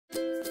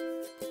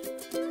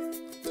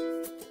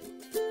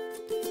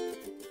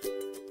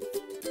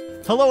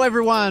Hello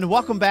everyone,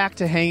 welcome back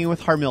to Hanging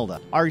with Harmilda.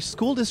 Our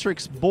school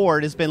district's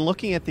board has been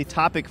looking at the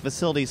topic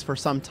facilities for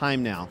some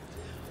time now.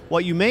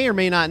 What you may or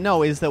may not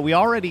know is that we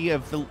already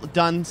have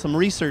done some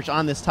research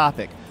on this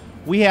topic.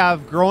 We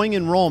have growing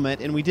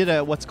enrollment, and we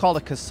did what's called a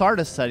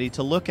CUSD study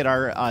to look at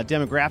our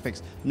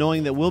demographics,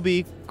 knowing that we'll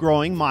be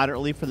growing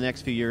moderately for the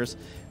next few years.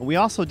 And we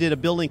also did a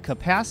building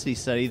capacity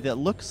study that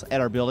looks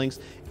at our buildings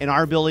and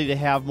our ability to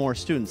have more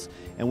students.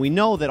 And we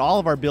know that all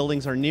of our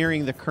buildings are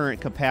nearing the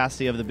current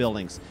capacity of the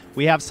buildings.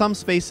 We have some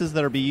spaces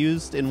that are being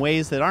used in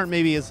ways that aren't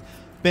maybe as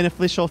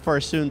beneficial for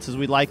our students as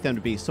we'd like them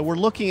to be. So we're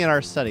looking at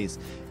our studies.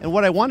 And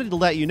what I wanted to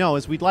let you know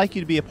is we'd like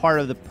you to be a part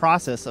of the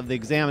process of the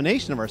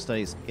examination of our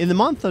studies. In the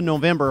month of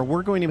November,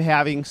 we're going to be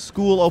having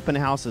school open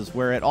houses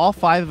where at all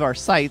 5 of our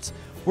sites,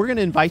 we're going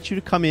to invite you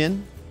to come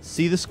in,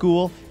 see the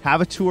school,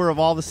 have a tour of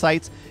all the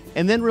sites,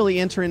 and then really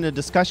enter into a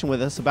discussion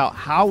with us about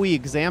how we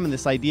examine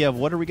this idea of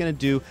what are we going to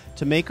do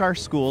to make our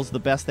schools the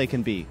best they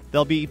can be.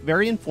 They'll be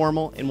very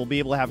informal, and we'll be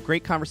able to have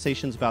great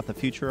conversations about the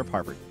future of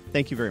Harvard.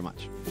 Thank you very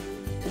much.